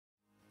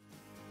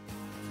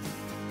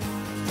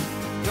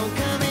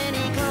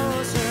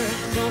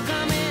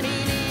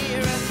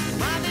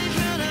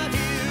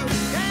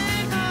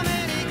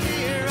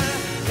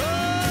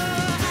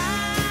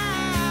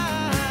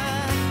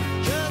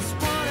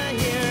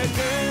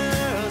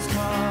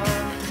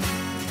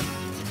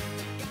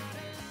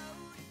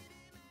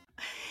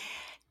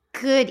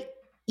Good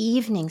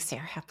evening,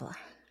 Sarah Hepler.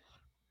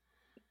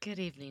 Good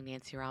evening,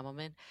 Nancy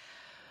Rommelman.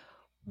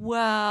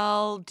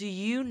 Well, do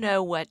you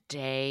know what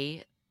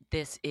day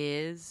this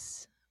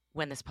is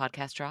when this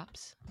podcast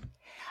drops?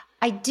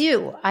 I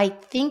do. I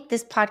think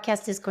this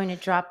podcast is going to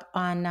drop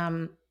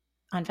on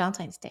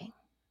Valentine's Day.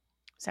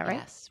 Is that right?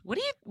 Yes.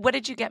 What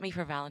did you get me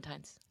for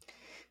Valentine's?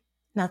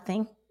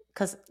 Nothing,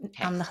 because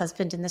Okay. I'm the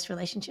husband in this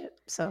relationship.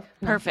 So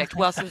Perfect. nothing.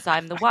 Well, since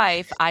I'm the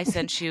wife, I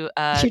sent you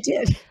You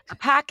did. a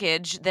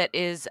package that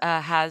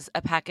has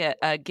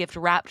a gift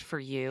wrapped for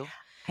you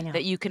I know.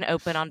 that you can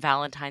open on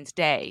Valentine's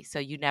Day, so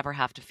you never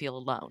have to feel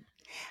alone.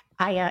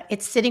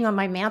 It's sitting on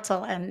my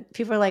mantle, and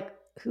people are like,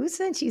 "Who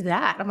sent you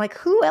that?" I'm like,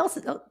 "Who else?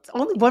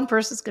 Only one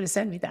person's going to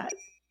send me that.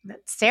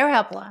 That's Sarah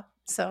Hepler."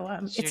 So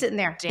it's sitting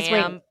there. It's waiting.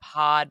 Damn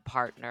pod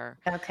partner.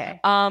 Okay.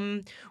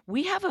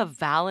 We have a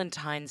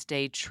Valentine's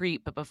Day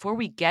treat, but before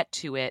we get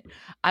to it,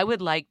 I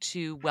would like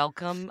to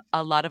welcome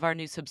a lot of our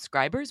new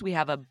subscribers. We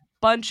have a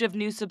bunch of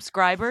new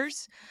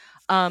subscribers.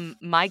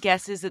 My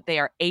guess is that they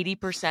are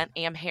 80%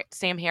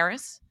 Sam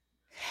Harris.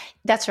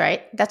 That's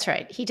right. That's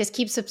right. He just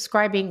keeps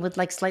subscribing with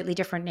like slightly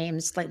different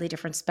names, slightly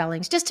different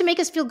spellings, just to make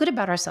us feel good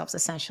about ourselves,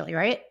 essentially,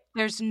 right?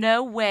 There's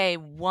no way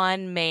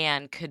one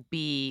man could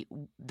be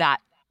that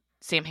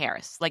Sam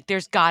Harris. Like,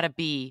 there's got to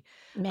be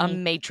a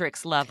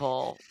Matrix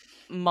level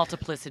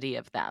multiplicity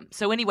of them.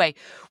 So anyway,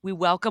 we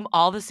welcome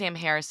all the Sam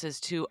Harrises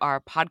to our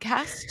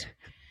podcast.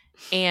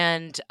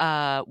 And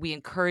we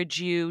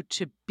encourage you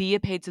to be a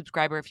paid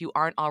subscriber if you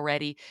aren't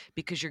already,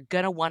 because you're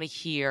going to want to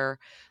hear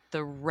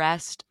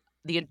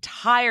the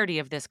entirety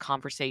of this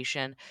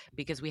conversation,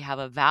 because we have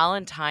a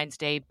Valentine's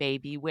Day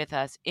baby with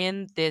us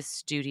in this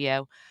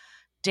studio,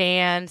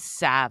 Dan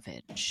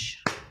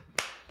Savage.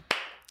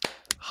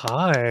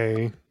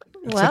 Hi.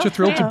 It's such a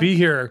thrill to be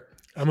here.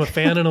 I'm a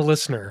fan and a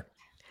listener.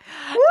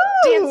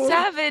 Dan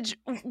Savage,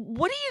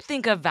 what do you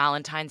think of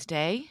Valentine's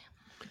Day?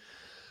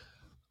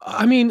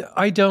 I mean,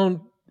 I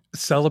don't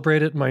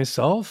celebrate it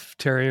myself.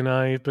 Terry and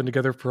I have been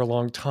together for a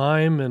long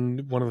time,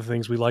 and one of the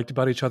things we liked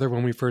about each other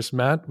when we first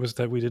met was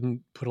that we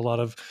didn't put a lot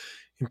of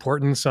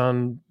importance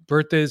on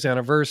birthdays,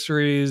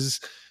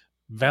 anniversaries,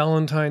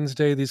 Valentine's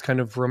Day, these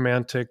kind of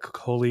romantic,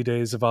 holy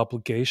days of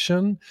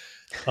obligation.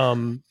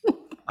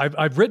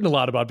 I've written a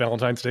lot about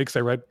Valentine's Day because I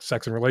write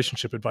sex and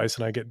relationship advice,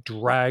 and I get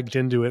dragged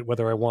into it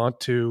whether I want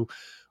to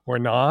or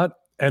not.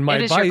 And my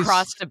advice, your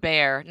cross to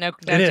bear, no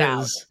doubt. It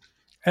is.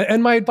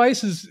 And my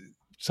advice is,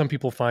 some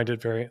people find it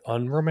very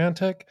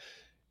unromantic.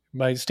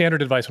 My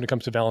standard advice when it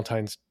comes to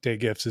Valentine's Day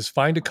gifts is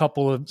find a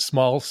couple of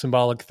small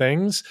symbolic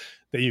things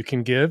that you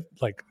can give,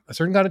 like a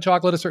certain kind of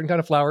chocolate, a certain kind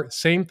of flower,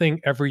 same thing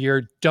every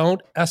year.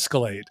 Don't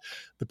escalate.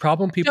 The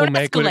problem people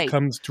make when it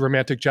comes to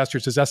romantic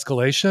gestures is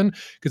escalation,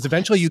 because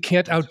eventually you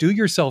can't outdo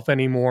yourself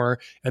anymore,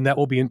 and that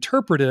will be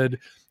interpreted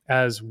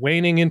as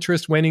waning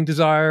interest, waning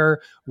desire,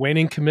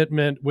 waning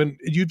commitment, when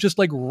you just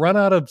like run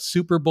out of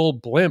Super Bowl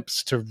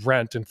blimps to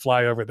rent and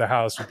fly over the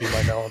house would be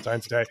my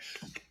Valentine's Day.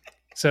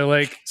 So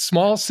like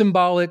small,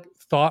 symbolic,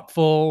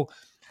 thoughtful,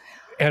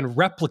 and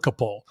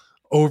replicable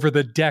over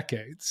the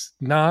decades,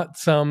 not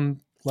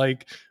some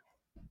like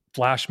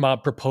flash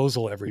mob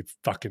proposal every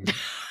fucking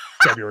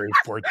February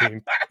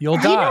 14th. You'll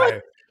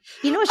die.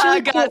 You know what's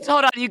really cool?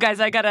 Hold on, you guys.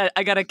 I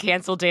gotta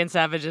cancel Dan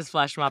Savage's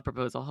flash mob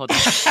proposal. Hold on.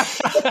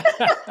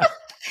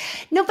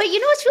 No, but you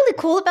know what's really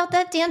cool about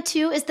that, Dan,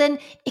 too, is then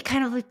it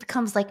kind of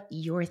becomes like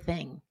your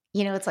thing.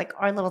 You know, it's like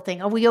our little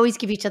thing. Oh, we always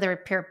give each other a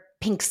pair of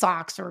pink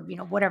socks or, you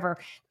know, whatever,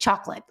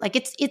 chocolate. Like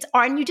it's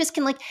our, and you just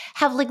can like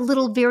have like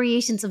little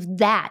variations of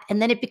that. And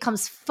then it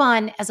becomes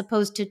fun as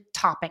opposed to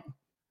topping.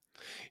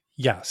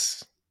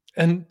 Yes.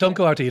 And don't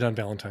go out to eat on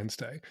Valentine's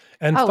Day.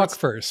 And fuck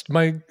first.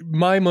 One of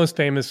my most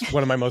famous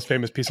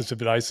pieces of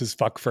advice is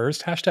fuck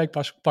first. Hashtag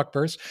fuck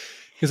first.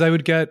 Because I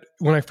would get,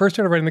 when I first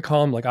started writing the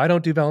column, like I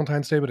don't do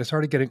Valentine's Day, but I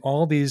started getting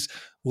all these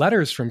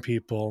letters from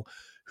people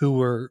who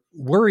were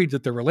worried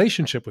that their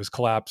relationship was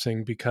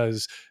collapsing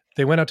because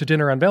they went out to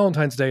dinner on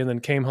Valentine's Day and then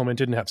came home and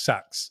didn't have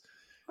sex.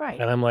 Right.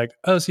 And I'm like,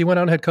 oh, so you went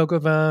out and had coq au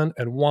vin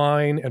and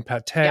wine and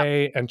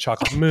pate and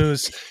chocolate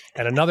mousse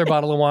and another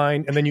bottle of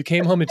wine, and then you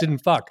came home and didn't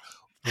fuck.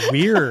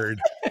 Weird.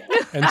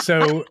 And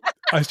so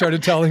I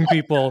started telling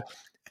people,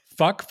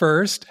 fuck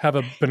first, have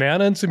a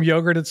banana and some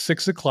yogurt at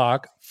 6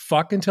 o'clock,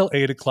 fuck until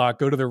 8 o'clock,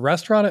 go to the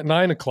restaurant at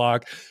 9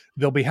 o'clock.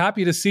 They'll be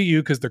happy to see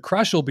you because the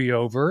crush will be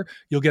over.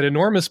 You'll get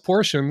enormous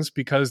portions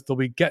because they'll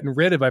be getting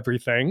rid of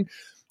everything.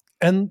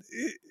 And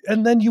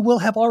then you will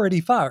have already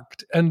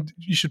fucked. And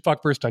you should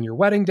fuck first on your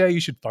wedding day. You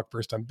should fuck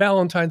first on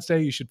Valentine's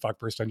Day. You should fuck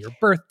first on your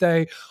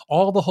birthday.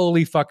 All the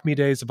holy fuck me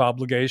days of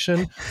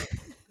obligation.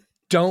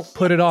 Don't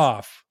put it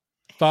off.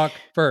 Fuck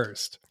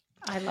first.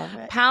 I love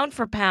it. Pound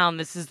for pound,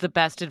 this is the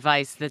best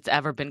advice that's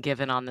ever been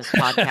given on this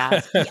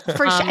podcast.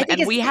 For sure.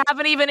 And we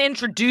haven't even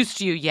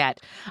introduced you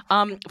yet.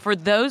 For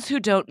those who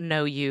don't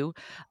know you,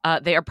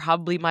 they are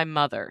probably my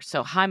mother.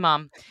 So hi,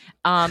 Mom.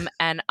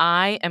 And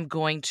I am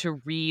going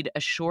to read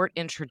a short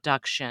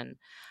introduction.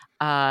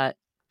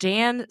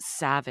 Dan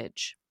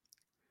Savage,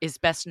 is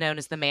best known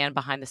as the man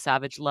behind the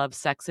Savage Love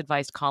sex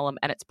advice column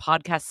and its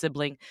podcast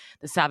sibling,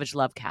 the Savage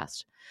Love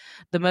Cast,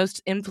 the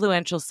most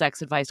influential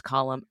sex advice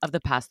column of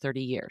the past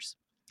 30 years.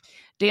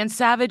 Dan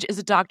Savage is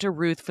a Dr.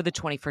 Ruth for the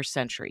 21st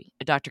century,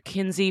 a Dr.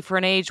 Kinsey for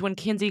an age when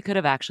Kinsey could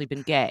have actually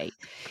been gay.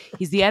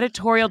 He's the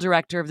editorial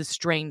director of The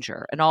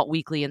Stranger, an alt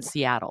weekly in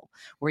Seattle,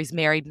 where he's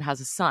married and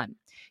has a son.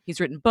 He's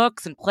written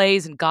books and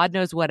plays and God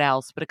knows what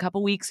else, but a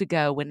couple weeks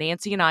ago, when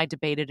Nancy and I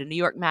debated a New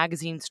York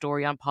Magazine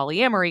story on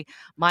polyamory,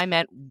 my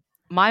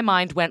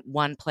mind went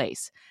one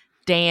place: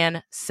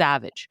 Dan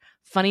Savage.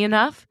 Funny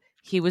enough,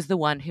 he was the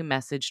one who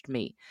messaged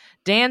me.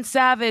 Dan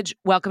Savage,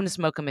 welcome to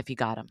Smoke 'Em If You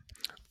Got 'Em.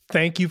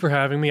 Thank you for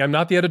having me. I'm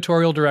not the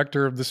editorial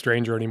director of The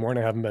Stranger anymore, and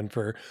I haven't been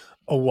for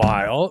a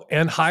while.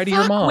 And hi to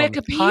your mom.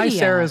 Wikipedia. Hi,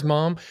 Sarah's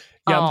mom.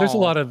 Yeah, there's a Oh.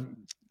 lot of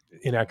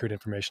inaccurate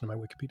information on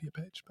my Wikipedia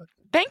page. But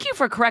Thank you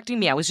for correcting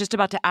me. I was just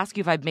about to ask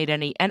you if I've made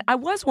any, and I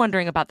was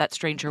wondering about that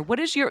stranger. What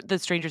is the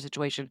stranger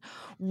situation?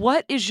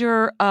 What is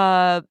your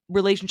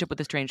relationship with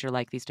the stranger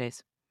like these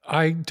days?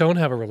 I don't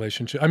have a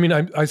relationship. I mean,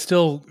 I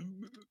still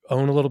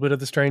own a little bit of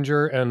The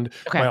Stranger, and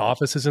my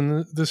office is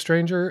in the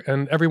Stranger.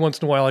 And every once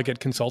in a while, I get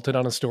consulted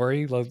on a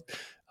story.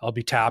 I'll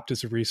be tapped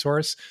as a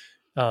resource.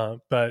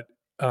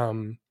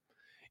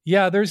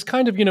 Yeah, there's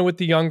kind of, with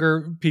the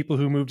younger people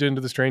who moved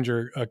into The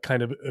Stranger, a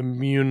kind of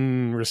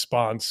immune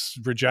response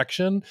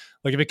rejection.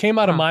 Like if it came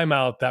out of my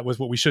mouth, that was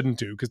what we shouldn't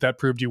do, because that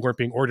proved you weren't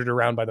being ordered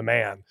around by the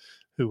man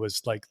who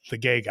was like the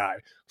gay guy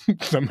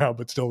somehow,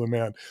 but still the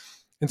man.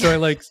 And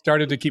so I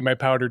started to keep my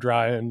powder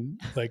dry,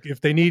 and if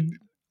they need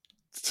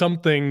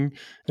something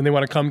and they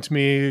want to come to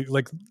me,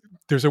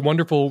 there's a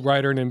wonderful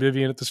writer named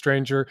Vivian at The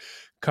Stranger,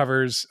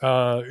 covers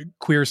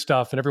queer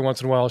stuff, and every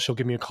once in a while she'll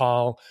give me a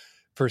call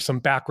for some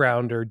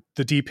background or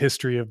the deep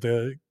history of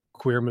the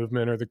queer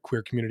movement or the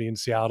queer community in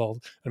Seattle.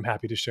 I'm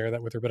happy to share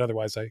that with her, but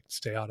otherwise I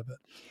stay out of it.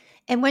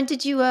 And when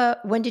did you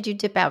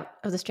dip out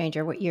of The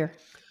Stranger? What year?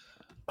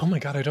 Oh my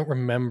God, I don't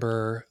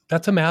remember.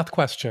 That's a math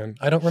question.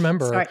 I don't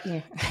remember. Sorry,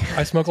 yeah.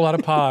 I smoke a lot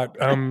of pot.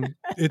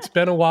 It's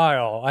been a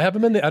while. I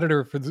haven't been the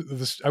editor for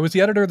I was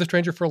the editor of The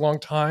Stranger for a long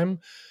time.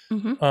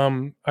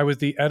 Mm-hmm. I was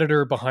the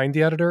editor behind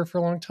the editor for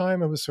a long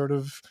time. I was sort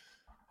of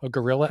a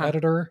guerrilla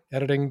editor,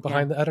 editing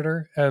behind the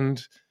editor.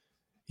 And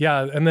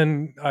and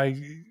then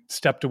I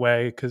stepped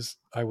away because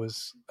I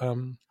was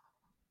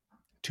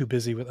too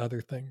busy with other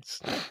things.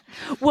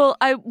 Well,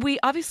 we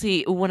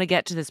obviously want to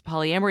get to this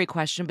polyamory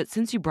question, but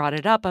since you brought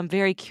it up, I'm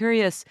very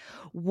curious.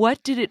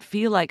 What did it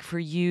feel like for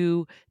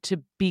you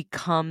to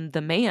become the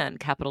man,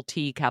 capital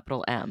T,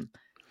 capital M?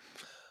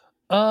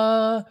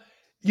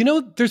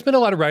 There's been a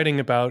lot of writing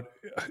about,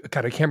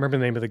 God, I can't remember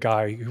the name of the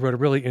guy who wrote a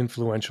really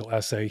influential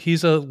essay.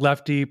 He's a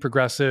lefty,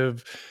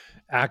 progressive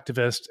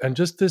activist, and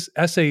just this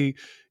essay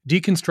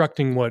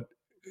deconstructing what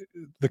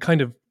the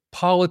kind of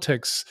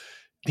politics,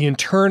 the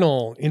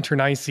internal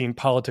internecine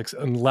politics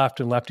and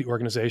lefty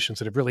organizations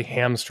that have really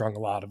hamstrung a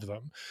lot of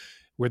them,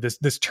 where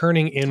this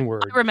turning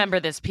inward. I remember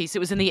this piece. It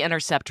was in The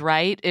Intercept,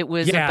 right? It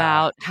was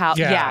about how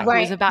it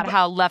was about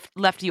how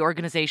lefty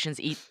organizations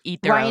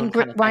eat their own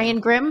kind of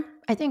Ryan Grimm.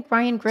 I think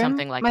Ryan Grimm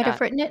Something like might that.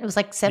 have written it. It was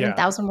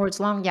 7,000 words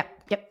long. Yep,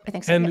 I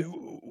think so. And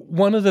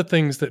one of the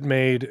things that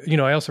made,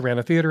 I also ran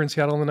a theater in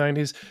Seattle in the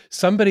 90s.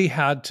 Somebody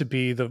had to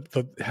be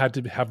had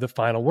to have the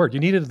final word. You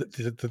needed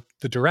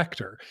the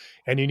director,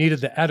 and you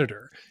needed the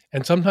editor.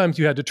 And sometimes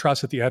you had to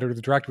trust that the editor,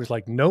 the director was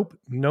like, nope,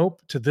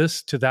 to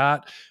this, to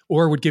that,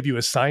 or would give you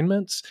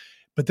assignments.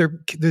 But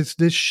this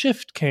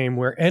shift came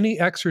where any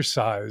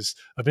exercise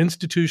of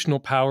institutional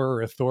power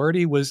or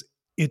authority was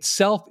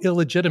itself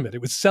illegitimate.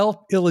 It was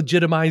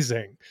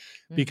self-illegitimizing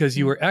because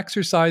you were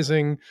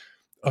exercising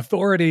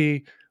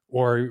authority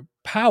or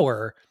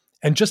power,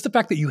 and just the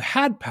fact that you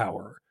had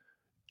power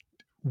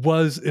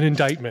was an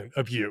indictment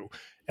of you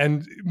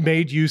and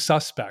made you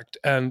suspect.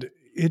 And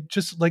it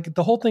just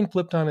the whole thing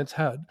flipped on its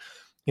head.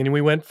 And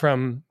we went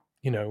from,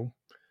 the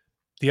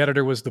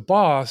editor was the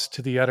boss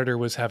to the editor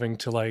was having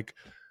to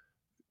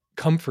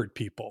comfort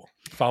people,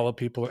 follow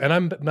people. And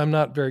I'm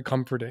not very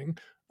comforting,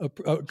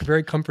 a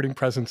very comforting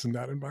presence in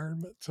that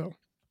environment. So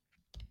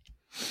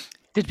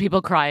Did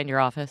people cry in your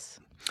office?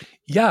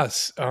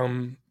 Yes,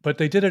 but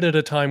they did it at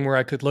a time where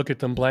I could look at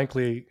them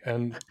blankly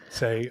and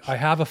say, I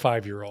have a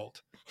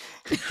 5-year-old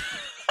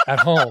at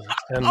home.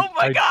 And Oh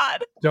my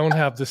God. don't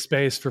have the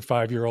space for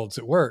 5-year-olds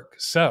at work.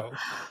 So,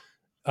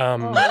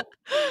 I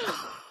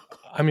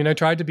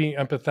tried to be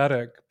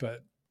empathetic, but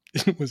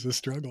it was a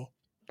struggle.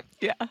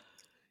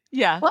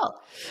 Yeah.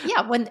 Well,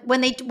 yeah. When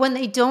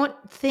they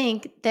don't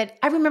think that.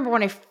 I remember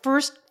when I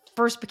first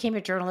became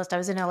a journalist. I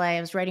was in LA.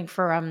 I was writing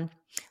for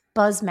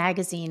Buzz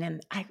magazine,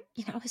 and I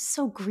was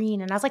so green,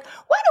 and I was like,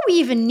 why do we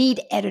even need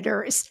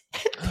editors?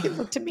 They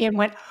looked at me and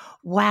went,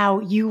 wow,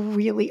 you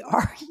really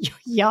are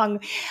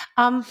young.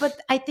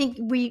 But I think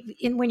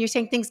when you're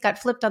saying things got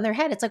flipped on their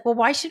head, it's like, well,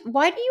 why do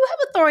you have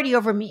authority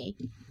over me?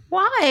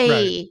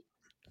 Why?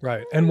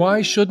 Right. And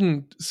why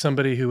shouldn't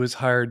somebody who was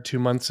hired 2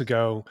 months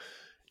ago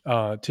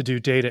to do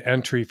data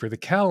entry for the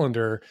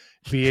calendar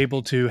be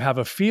able to have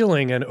a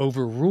feeling and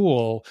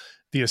overrule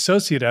the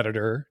associate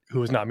editor,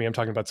 who is not me, I'm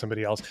talking about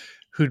somebody else,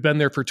 who'd been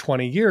there for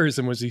 20 years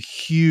and was a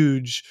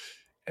huge,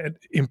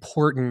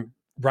 important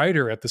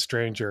writer at The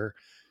Stranger.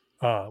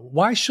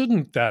 Why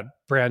shouldn't that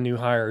brand new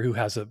hire who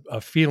has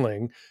a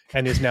feeling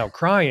and is now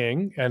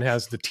crying and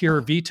has the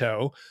tear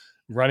veto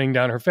running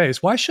down her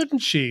face, why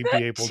shouldn't she be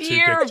able to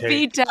Tear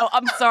dictate? veto.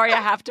 I'm sorry,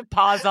 I have to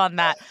pause on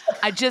that.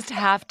 I just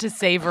have to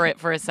savor it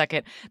for a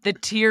second. The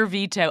tear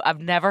veto. I've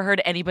never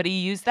heard anybody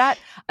use that.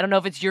 I don't know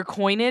if it's your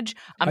coinage.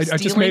 I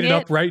just made it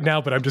up right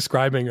now, but I'm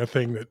describing a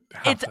thing that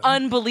happened. It's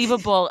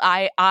unbelievable.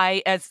 I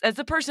as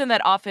a person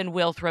that often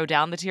will throw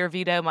down the tear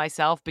veto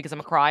myself because I'm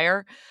a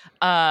crier,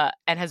 and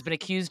has been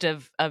accused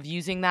of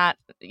using that,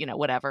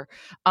 whatever.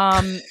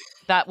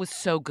 That was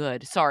so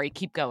good. Sorry,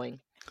 keep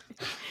going.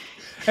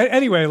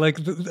 Anyway,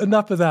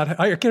 enough of that.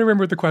 I can't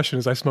remember what the question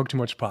is. I smoked too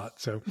much pot.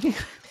 So,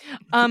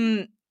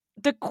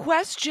 the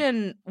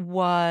question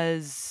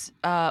was,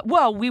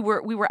 we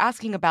were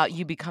asking about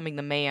you becoming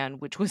the man,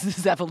 which was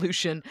this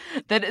evolution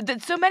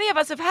that so many of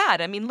us have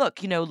had. I mean, look,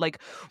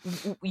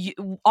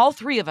 all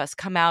three of us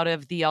come out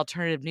of the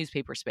alternative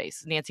newspaper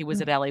space. Nancy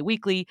was at LA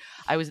Weekly.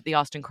 I was at the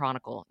Austin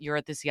Chronicle. You're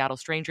at the Seattle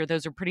Stranger.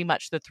 Those are pretty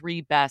much the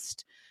three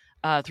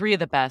of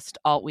the best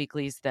alt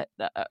weeklies that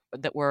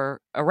were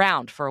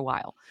around for a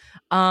while.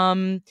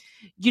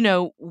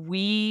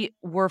 We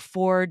were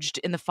forged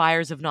in the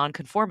fires of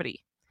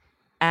nonconformity.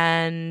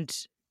 And,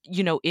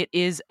 it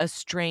is a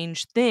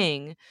strange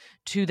thing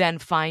to then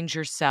find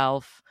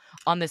yourself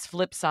on this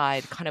flip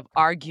side kind of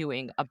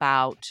arguing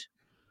about,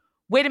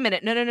 wait a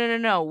minute,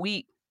 no.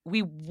 We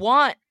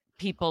want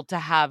people to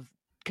have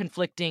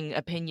conflicting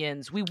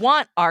opinions. We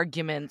want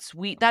arguments.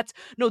 That's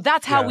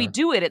how we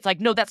do it. It's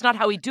like, no, that's not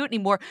how we do it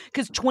anymore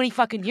because 20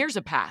 fucking years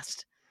have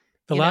passed.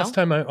 The last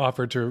time I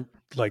offered to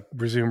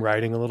resume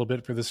writing a little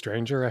bit for The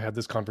Stranger, I had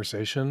this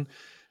conversation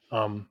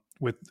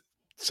with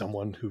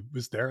someone who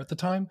was there at the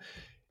time.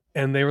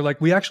 And they were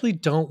like, we actually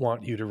don't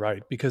want you to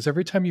write because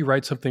every time you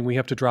write something, we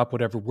have to drop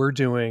whatever we're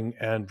doing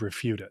and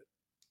refute it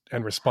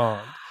and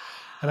respond.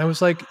 And I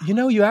was like,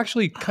 you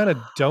actually kind of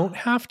don't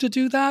have to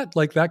do that.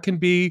 Like that can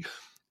be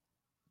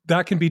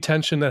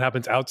tension that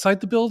happens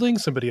outside the building.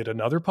 Somebody at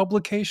another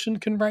publication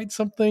can write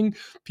something.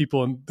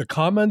 People in the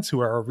comments who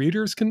are our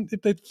readers can,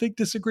 if they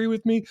disagree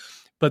with me.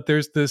 But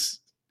there's this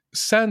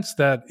sense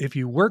that if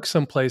you work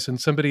someplace and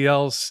somebody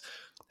else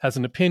has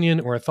an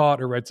opinion or a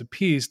thought or writes a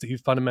piece that you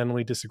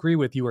fundamentally disagree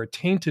with, you are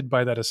tainted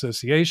by that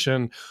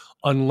association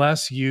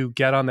unless you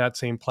get on that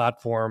same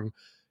platform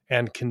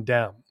and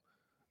condemn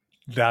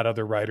that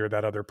other writer,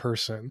 that other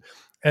person.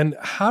 And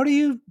how do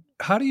you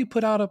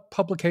put out a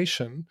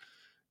publication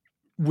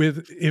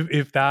with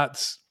if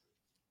that's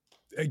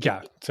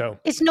so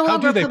it's no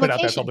longer how do they a put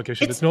out that publication.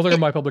 publication? It's no longer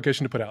my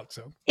publication to put out.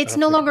 So it's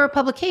no longer a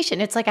publication.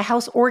 It's like a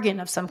house organ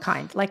of some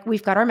kind. Like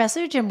we've got our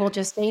message and we'll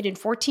just say it in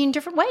 14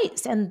 different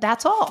ways. And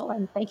that's all.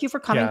 And thank you for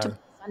coming to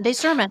Sunday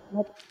sermon.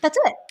 Like, that's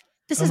it.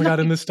 This is my God,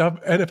 and this stuff.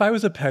 And if I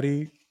was a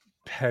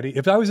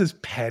if I was as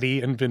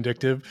petty and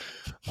vindictive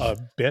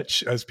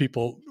bitch as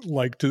people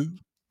like to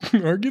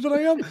argue that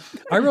I am,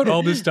 I wrote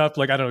all this stuff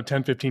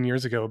 10, 15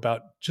 years ago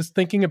about just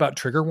thinking about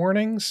trigger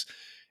warnings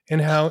and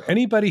how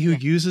anybody who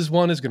uses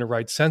one is going to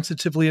write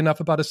sensitively enough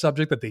about a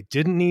subject that they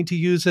didn't need to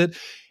use it.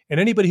 And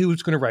anybody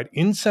who's going to write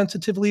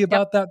insensitively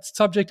about that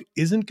subject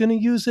isn't going to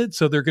use it.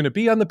 So they're going to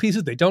be on the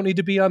pieces they don't need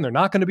to be on. They're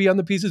not going to be on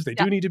the pieces they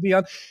do need to be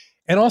on.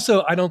 And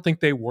also, I don't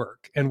think they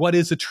work. And what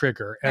is a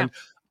trigger?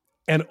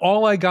 And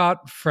all I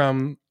got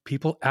from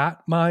people at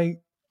my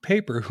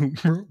paper who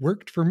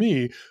worked for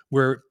me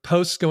were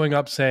posts going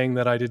up saying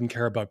that I didn't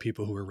care about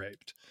people who were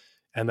raped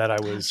and that I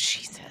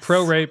was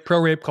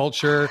pro-rape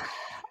culture.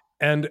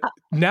 And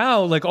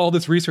now, all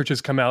this research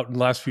has come out in the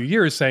last few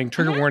years saying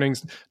trigger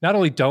warnings not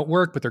only don't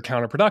work, but they're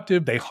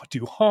counterproductive. They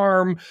do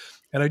harm.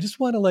 And I just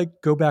want to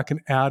go back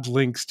and add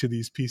links to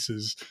these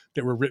pieces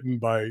that were written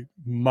by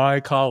my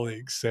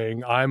colleagues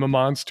saying I'm a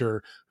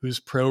monster who's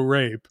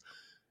pro-rape,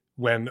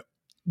 when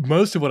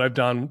most of what I've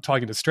done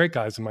talking to straight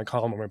guys in my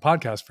column on my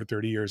podcast for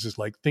 30 years is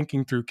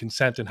thinking through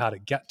consent and how to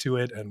get to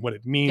it and what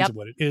it means and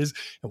what it is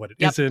and what it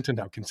isn't, and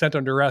how consent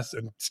under arrest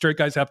and straight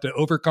guys have to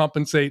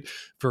overcompensate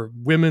for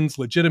women's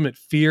legitimate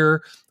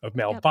fear of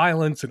male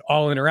violence and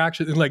all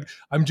interaction. And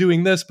I'm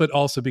doing this, but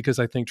also because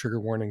I think trigger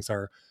warnings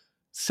are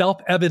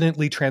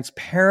self-evidently,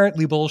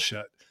 transparently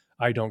bullshit.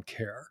 I don't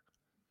care.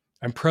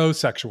 I'm pro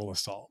sexual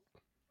assault.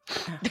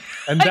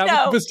 And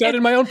that was said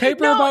in my own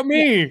paper about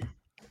me.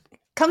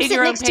 Come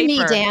sit next to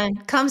me, Dan.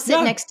 Come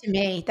sit next to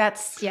me.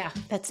 That's it.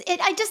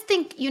 I just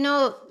think,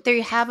 there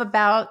you have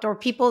or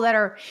people that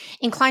are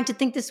inclined to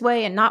think this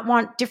way and not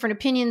want different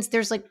opinions.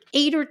 There's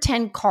 8 or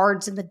 10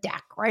 cards in the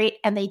deck, right?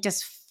 And they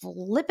just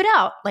flip it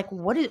out.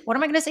 What am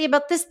I going to say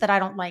about this that I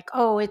don't like?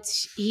 Oh,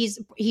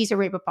 he's a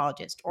rape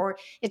apologist, or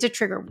it's a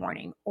trigger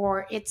warning,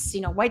 or it's,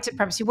 white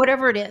supremacy,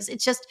 whatever it is. They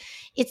just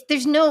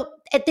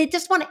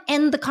want to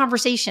end the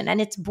conversation,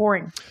 and it's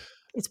boring.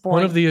 It's boring.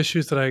 One of the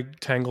issues that I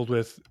tangled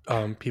with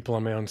people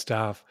on my own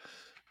staff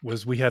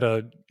was we had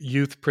a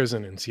youth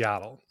prison in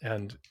Seattle,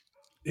 and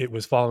it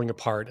was falling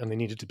apart, and they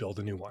needed to build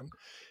a new one.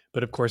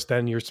 But of course,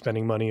 then you're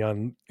spending money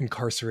on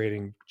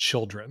incarcerating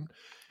children.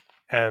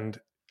 And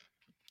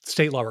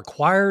state law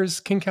requires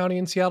King County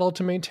and Seattle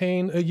to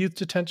maintain a youth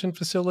detention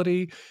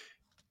facility.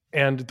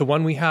 And the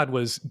one we had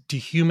was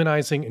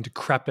dehumanizing and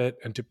decrepit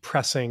and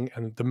depressing.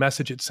 And the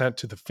message it sent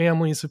to the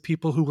families of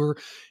people who were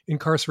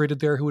incarcerated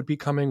there who would be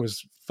coming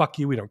was, fuck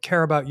you, we don't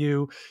care about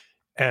you.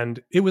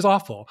 And it was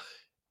awful.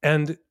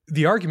 And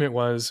the argument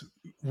was,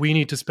 we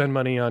need to spend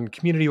money on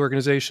community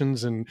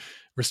organizations and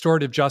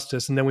restorative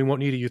justice, and then we won't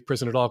need a youth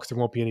prison at all because there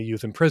won't be any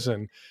youth in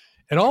prison.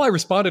 And all I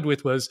responded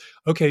with was,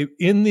 okay,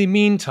 in the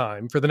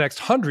meantime, for the next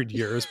 100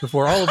 years,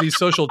 before all of these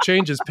social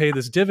changes pay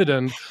this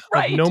dividend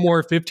of no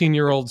more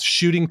 15-year-olds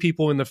shooting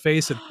people in the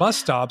face at bus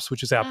stops,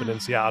 which has happened in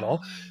Seattle,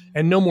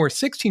 and no more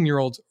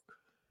 16-year-olds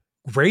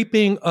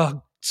raping a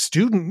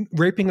student,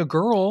 raping a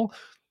girl,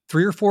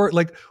 3 or 4,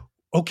 like,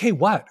 okay,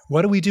 what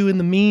do we do in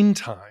the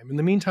meantime? In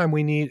the meantime,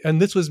 we need, and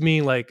this was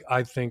me, like,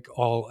 I think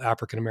all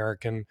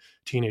African-American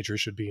teenagers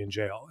should be in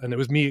jail. And it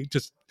was me,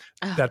 just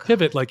that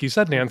pivot, like you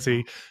said,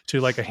 Nancy, to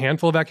like a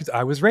handful of accusations.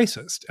 I was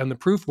racist. And the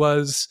proof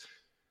was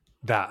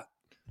that.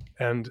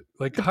 And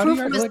like, how do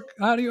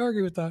you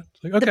argue with that?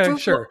 Like, okay,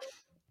 sure.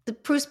 The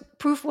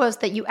proof was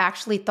that you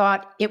actually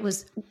thought it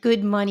was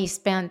good money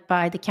spent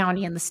by the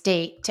county and the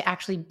state to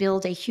actually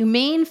build a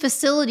humane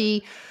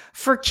facility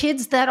for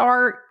kids that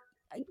are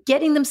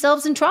getting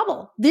themselves in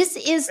trouble. This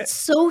is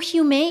so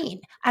humane.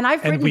 And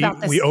I've written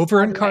about this. We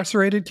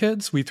over-incarcerated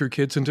kids. We threw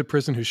kids into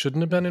prison who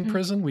shouldn't have been in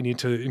prison. We need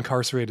to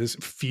incarcerate as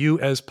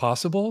few as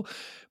possible.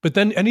 But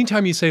then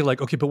anytime you say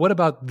like, okay, but what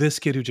about this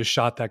kid who just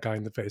shot that guy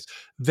in the face?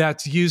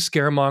 That's you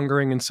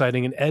scaremongering and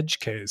citing an edge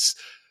case.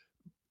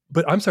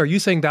 But I'm sorry, you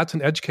saying that's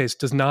an edge case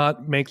does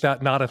not make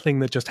that not a thing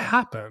that just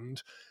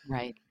happened.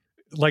 Right.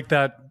 Like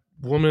that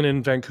woman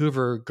in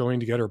Vancouver going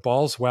to get her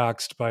balls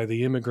waxed by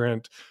the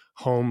immigrant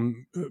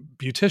home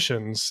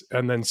beauticians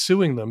and then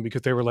suing them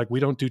because they were like,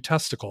 we don't do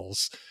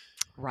testicles.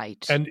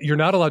 Right. And you're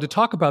not allowed to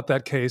talk about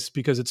that case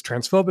because it's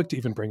transphobic to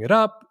even bring it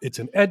up. It's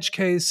an edge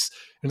case.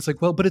 And it's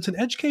like, well, but it's an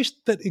edge case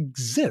that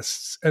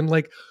exists. And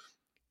like,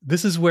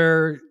 this is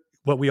where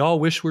what we all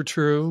wish were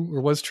true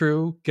or was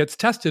true gets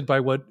tested by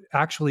what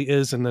actually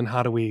is. And then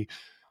how do we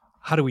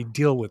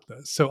deal with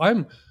this? So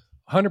I'm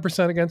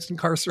 100% against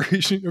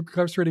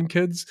incarcerating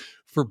kids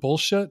for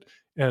bullshit.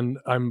 And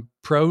I'm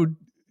pro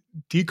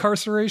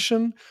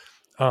decarceration,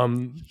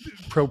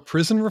 pro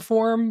prison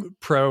reform,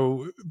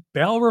 pro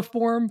bail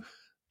reform,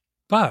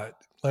 but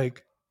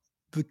like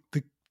the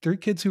 3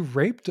 kids who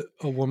raped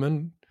a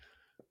woman,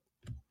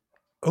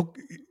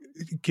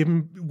 give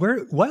them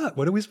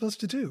what are we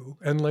supposed to do?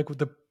 And like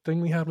the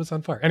thing we had was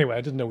on fire. Anyway,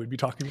 I didn't know we'd be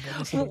talking about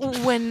this.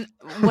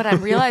 What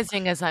I'm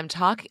realizing as I'm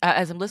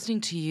listening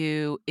to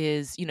you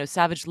is,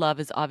 Savage Love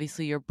is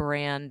obviously your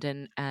brand,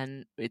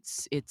 and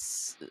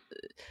it's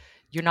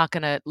you're not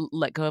going to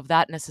let go of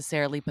that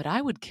necessarily, but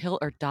I would kill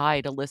or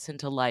die to listen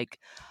to like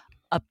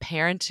a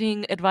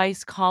parenting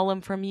advice column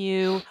from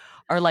you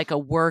or like a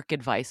work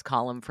advice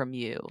column from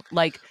you.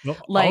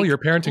 All your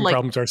parenting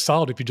problems are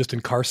solved if you just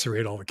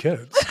incarcerate all the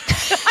kids.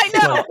 I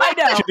know.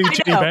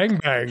 Chitty bang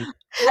bang.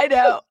 I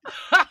know.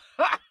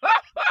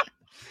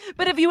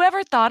 But have you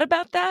ever thought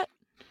about that?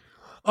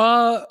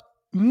 No,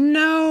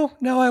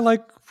 I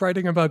like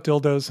writing about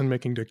dildos and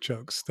making dick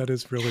jokes. That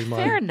is really my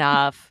fair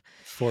enough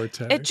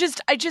forte. I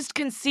just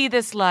can see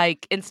this,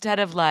 like, instead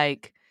of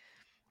like,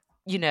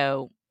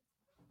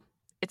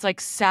 it's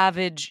like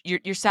savage,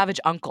 your savage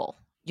uncle,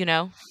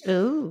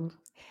 Ooh.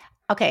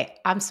 Okay,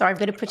 I'm sorry. I'm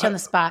going to put you on the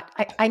spot.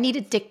 I need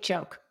a dick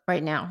joke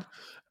right now.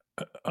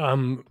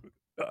 I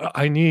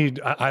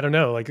don't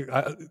know. Like,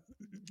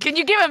 can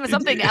you give him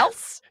something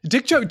else?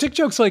 Dick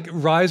jokes like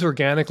rise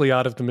organically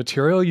out of the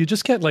material. You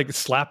just can't like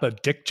slap a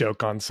dick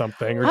joke on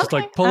something or just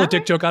like pull a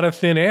dick joke out of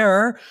thin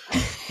air.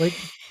 Like,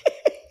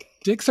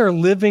 dicks are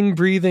living,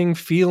 breathing,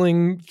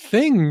 feeling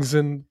things,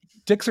 and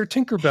dicks are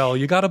Tinkerbell.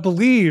 You got to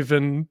believe,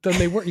 and then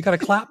they work. You got to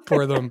clap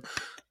for them,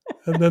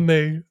 and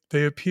then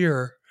they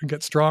appear and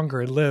get stronger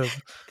and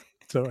live.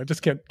 So I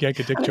just can't yank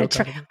a dick joke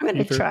out of it. I'm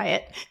going to try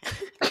it.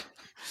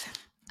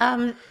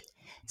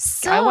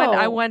 So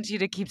I want you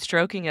to keep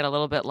stroking it a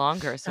little bit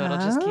longer, so it'll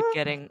just keep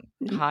getting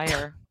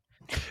higher.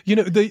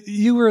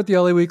 You were at the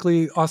LA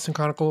Weekly, Austin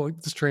Chronicle,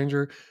 The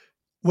Stranger.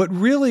 What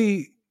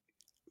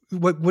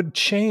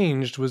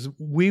changed was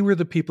we were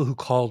the people who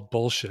called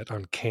bullshit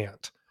on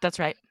Kant. That's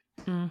right.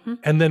 Mm-hmm.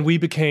 And then we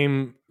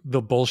became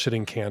the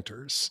bullshitting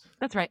cantors.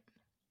 That's right.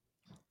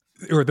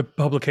 Or the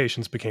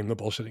publications became the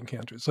bullshitting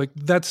cantors. Like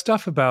that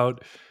stuff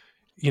about,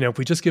 if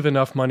we just give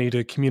enough money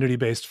to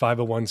community-based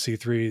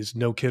 501c3s,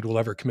 no kid will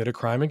ever commit a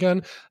crime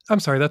again. I'm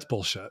sorry, that's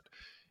bullshit.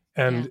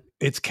 And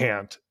it's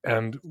Kant.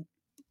 And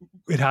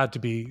it had to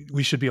be,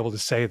 we should be able to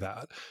say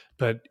that.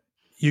 But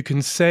you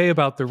can say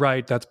about the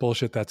right, that's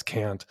bullshit, that's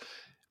Kant.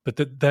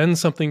 But then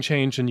something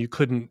changed and you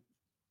couldn't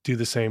do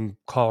the same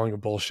calling of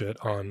bullshit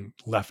on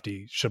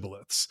lefty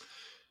shibboleths.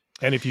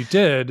 And if you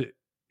did,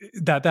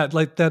 that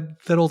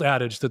old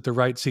adage that the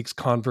right seeks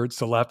converts,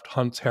 the left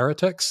hunts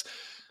heretics.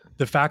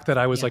 The fact that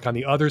I was like on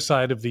the other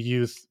side of the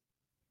youth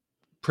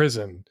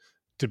prison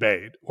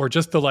debate, or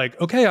just the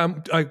like, okay,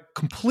 I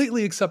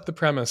completely accept the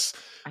premise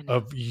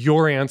of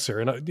your answer.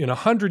 And in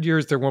 100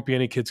 years, there won't be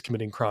any kids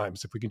committing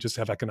crimes if we can just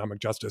have economic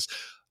justice.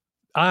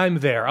 I'm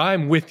there.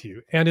 I'm with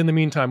you. And in the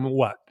meantime,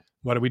 what?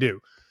 What do we do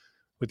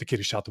with the kid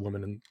who shot the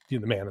woman and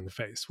the man in the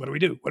face? What do we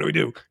do? What do we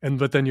do? And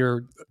but then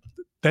you're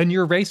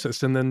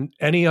racist, and then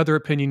any other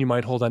opinion you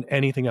might hold on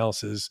anything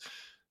else is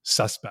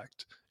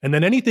suspect. And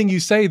then anything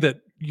you say that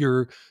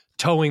you're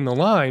towing the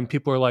line,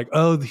 people are like,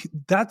 oh,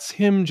 that's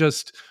him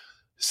just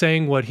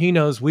saying what he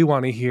knows we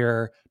want to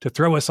hear to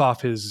throw us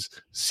off his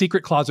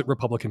secret closet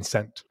Republican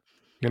scent,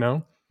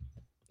 And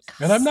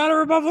I'm not a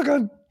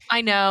Republican.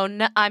 I know.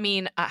 No, I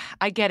mean,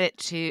 I get it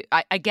too.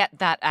 I get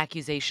that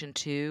accusation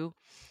too.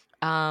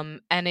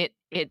 And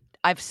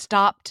I've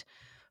stopped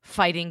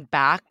fighting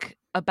back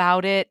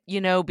about it,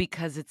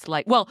 because it's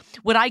like, well,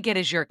 what I get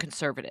is you're a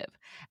conservative.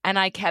 And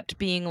I kept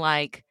being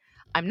like,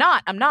 I'm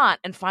not.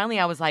 And finally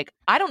I was like,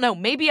 I don't know,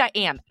 maybe I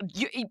am.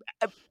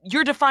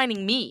 You're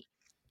defining me.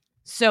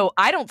 So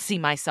I don't see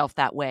myself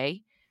that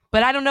way,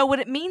 but I don't know what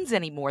it means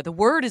anymore. The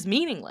word is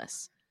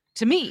meaningless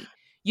to me.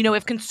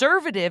 If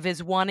conservative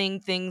is wanting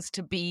things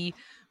to be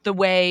the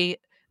way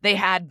they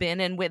had been,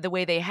 and the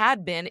way they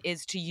had been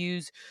is to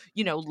use,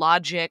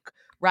 logic,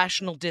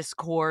 rational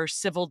discourse,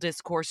 civil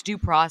discourse, due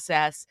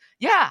process.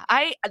 Yeah.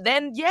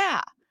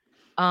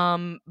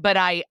 But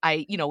I,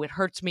 it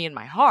hurts me in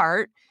my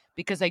heart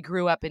because I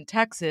grew up in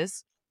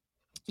Texas,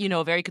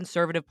 a very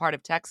conservative part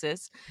of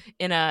Texas,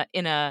 in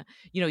a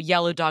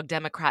yellow dog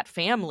Democrat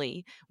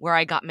family, where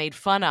I got made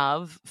fun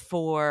of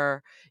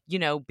for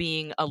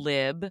being a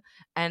lib,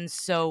 and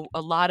so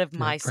a lot of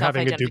my for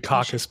having a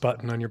self-identification. Dukakis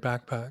button on your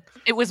backpack.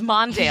 It was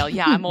Mondale.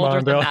 Yeah, I'm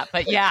older than that,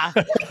 but yeah,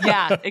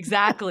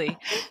 exactly.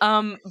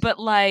 But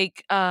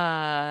like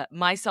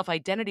my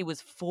self-identity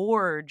was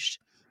forged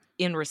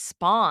in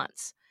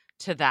response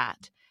to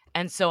that.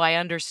 And so I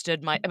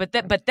understood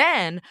but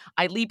then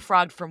I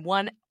leapfrogged from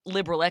one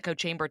liberal echo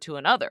chamber to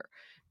another,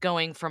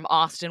 going from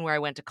Austin, where I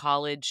went to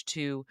college,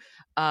 to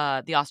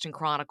the Austin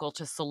Chronicle,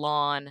 to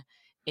Salon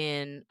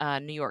in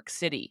New York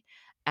City.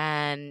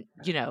 And,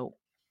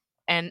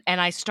 and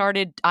I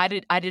started, I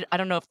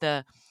don't know if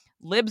the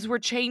libs were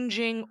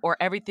changing or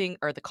everything,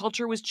 or the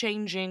culture was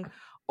changing,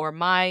 or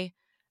I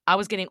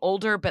was getting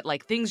older, but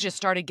like things just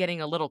started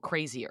getting a little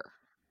crazier.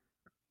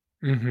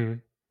 Mm-hmm.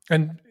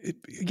 And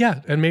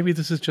and maybe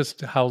this is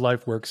just how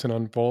life works and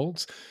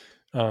unfolds.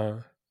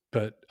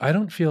 But I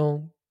don't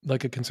feel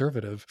like a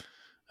conservative,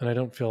 and I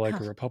don't feel like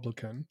a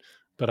Republican,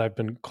 but I've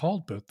been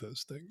called both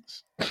those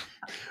things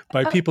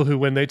by people who,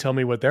 when they tell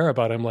me what they're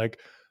about, I'm like,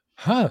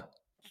 wow.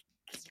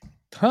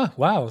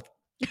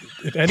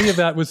 If any of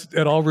that was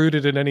at all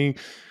rooted in any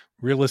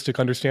realistic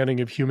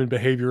understanding of human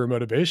behavior or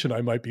motivation,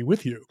 I might be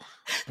with you.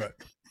 But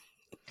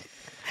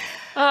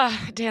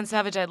Dan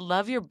Savage, I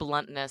love your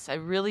bluntness. I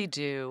really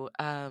do.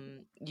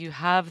 You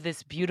have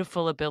this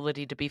beautiful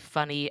ability to be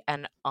funny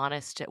and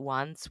honest at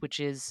once, which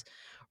is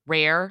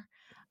rare.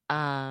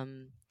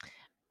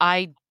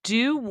 I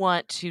do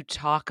want to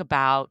talk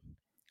about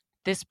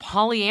this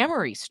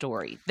polyamory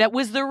story. That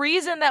was the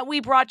reason that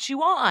we brought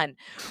you on.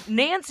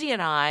 Nancy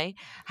and I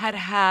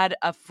had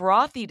a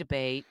frothy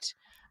debate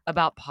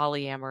about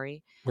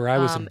polyamory, where I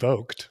was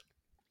invoked.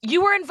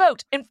 You were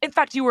invoked. In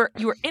fact, you were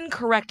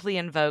incorrectly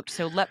invoked.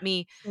 So let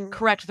me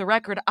correct the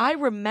record. I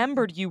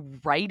remembered you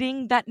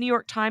writing that New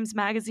York Times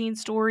Magazine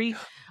story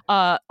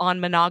on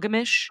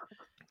monogamish,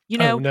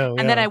 and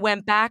then I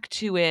went back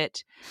to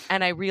it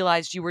and I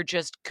realized you were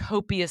just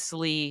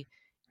copiously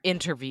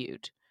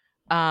interviewed.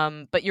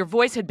 But your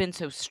voice had been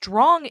so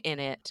strong in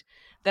it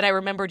that I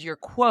remembered your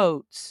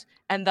quotes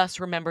and thus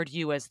remembered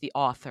you as the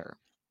author.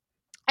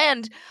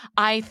 And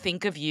I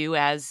think of you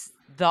as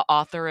the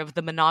author of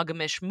the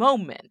monogamish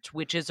moment,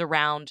 which is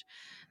around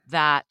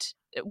that,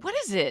 what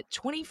is it,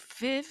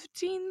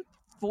 2015,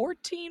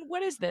 14?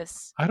 What is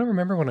this? I don't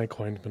remember when I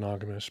coined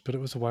monogamish, but it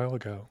was a while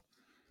ago.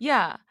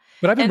 Yeah.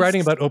 But I've been writing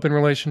about open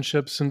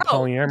relationships and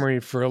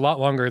polyamory for a lot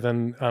longer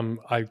than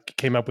I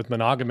came up with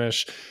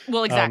monogamish.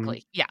 Well,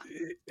 exactly. Yeah.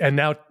 And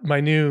now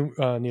my new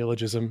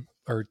neologism,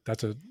 or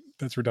that's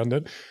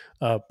redundant,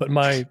 but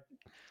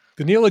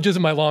the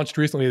neologism I launched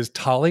recently is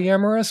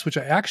polyamorous, which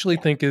I actually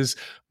think is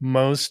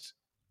most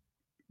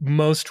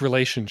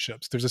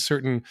relationships. There's a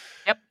certain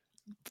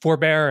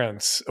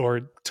forbearance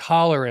or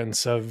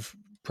tolerance of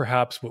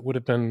perhaps what would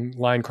have been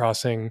line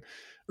crossing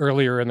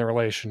earlier in the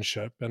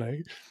relationship.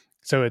 And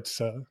so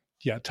it's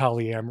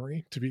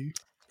polyamory, to be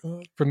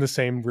from the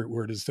same root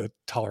word as the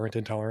tolerant,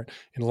 intolerant,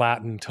 in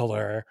Latin,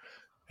 tolere,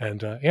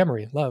 and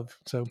amory, love.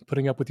 So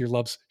putting up with your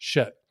love's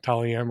shit,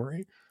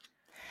 polyamory.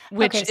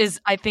 Which is,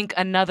 I think,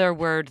 another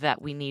word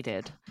that we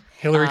needed.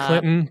 Hillary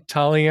Clinton,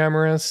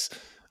 polyamorous.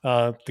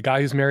 The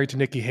guy who's married to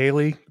Nikki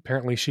Haley,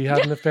 apparently she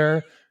had an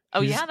affair.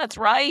 Yeah, that's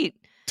right.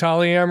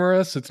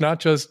 Polyamorous. It's not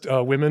just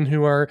women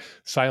who are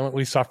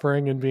silently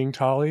suffering and being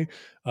tolly.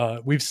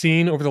 We've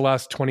seen over the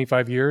last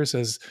 25 years,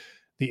 as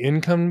the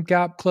income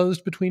gap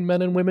closed between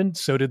men and women,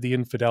 so did the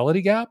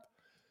infidelity gap.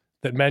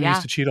 that men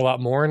used to cheat a lot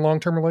more in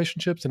long-term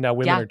relationships, and now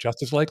women are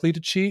just as likely to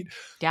cheat.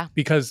 Yeah.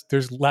 Because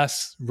there's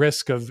less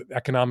risk of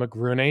economic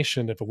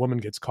ruination if a woman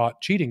gets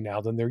caught cheating now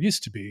than there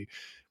used to be.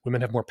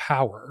 Women have more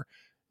power,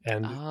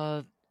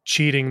 and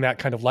cheating, that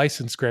kind of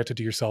license granted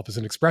to yourself, is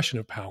an expression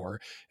of power.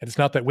 And it's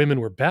not that women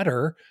were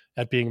better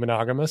at being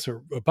monogamous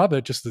or above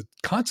it, just the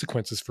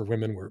consequences for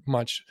women were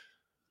much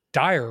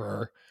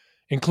direr,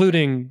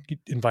 including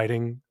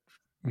inviting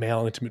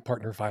male intimate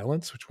partner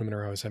violence, which women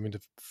are always having to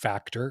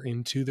factor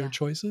into their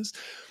choices.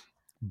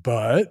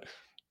 But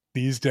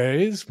these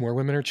days, more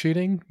women are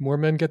cheating, more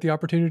men get the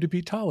opportunity to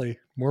be Tali.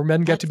 More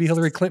men get to be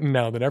Hillary Clinton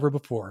now than ever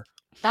before.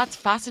 That's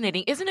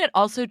fascinating. Isn't it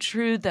also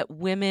true that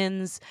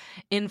women's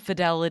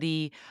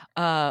infidelity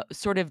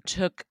sort of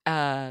took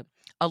a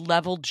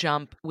level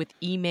jump with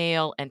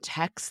email and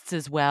texts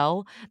as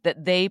well?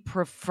 That they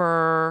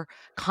prefer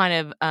kind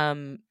of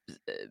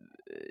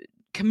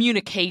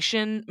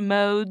communication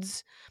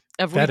modes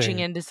of reaching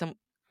into some...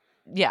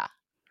 Yeah.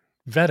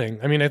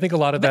 Vetting. I mean, I think a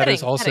lot of that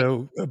is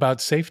also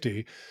about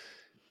safety.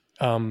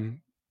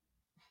 Men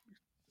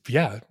are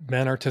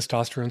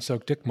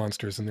testosterone-soaked dick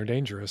monsters, and they're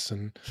dangerous.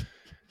 And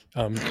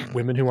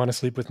women who want to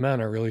sleep with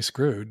men are really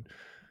screwed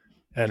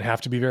and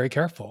have to be very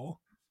careful.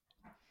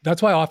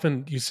 That's why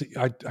often you see,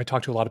 I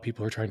talk to a lot of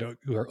people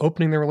who are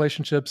opening their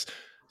relationships,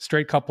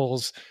 straight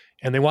couples,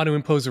 and they want to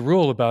impose a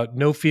rule about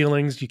no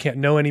feelings. You can't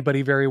know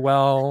anybody very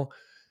well.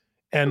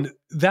 And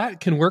that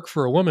can work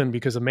for a woman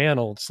because a man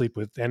will sleep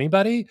with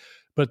anybody.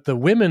 But the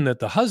women that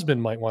the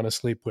husband might want to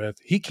sleep with,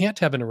 he can't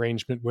have an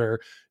arrangement where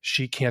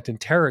she can't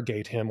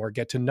interrogate him or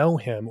get to know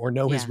him or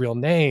know his real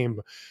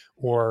name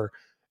or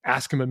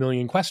ask him a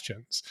million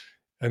questions.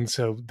 And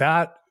so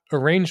that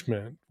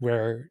arrangement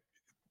where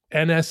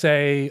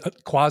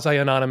NSA,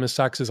 quasi-anonymous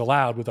sex is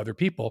allowed with other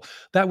people,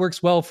 that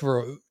works well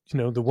for,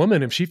 the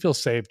woman if she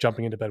feels safe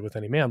jumping into bed with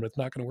any man, but it's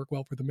not going to work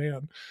well for the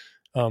man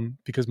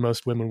because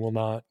most women will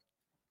not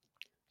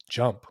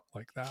jump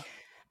like that.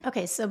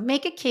 Okay, so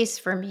make a case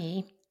for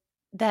me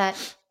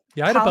that...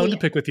 Yeah, I had a bone to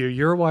pick with you.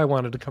 You're why I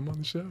wanted to come on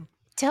the show.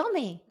 Tell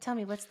me,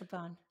 what's the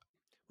bone?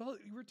 Well,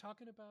 you were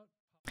talking about...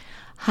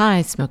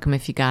 Hi, Smoke 'em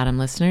if you got 'em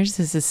listeners.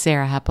 This is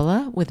Sarah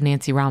Heppola with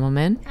Nancy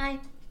Rommelman. Hi.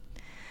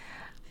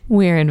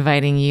 We're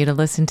inviting you to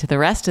listen to the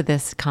rest of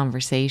this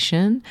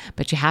conversation,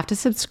 but you have to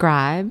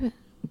subscribe.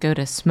 Go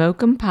to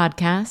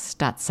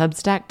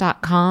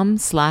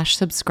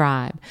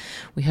smokeempodcast.substack.com/subscribe.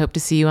 We hope to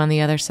see you on the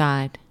other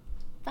side.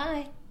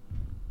 Bye.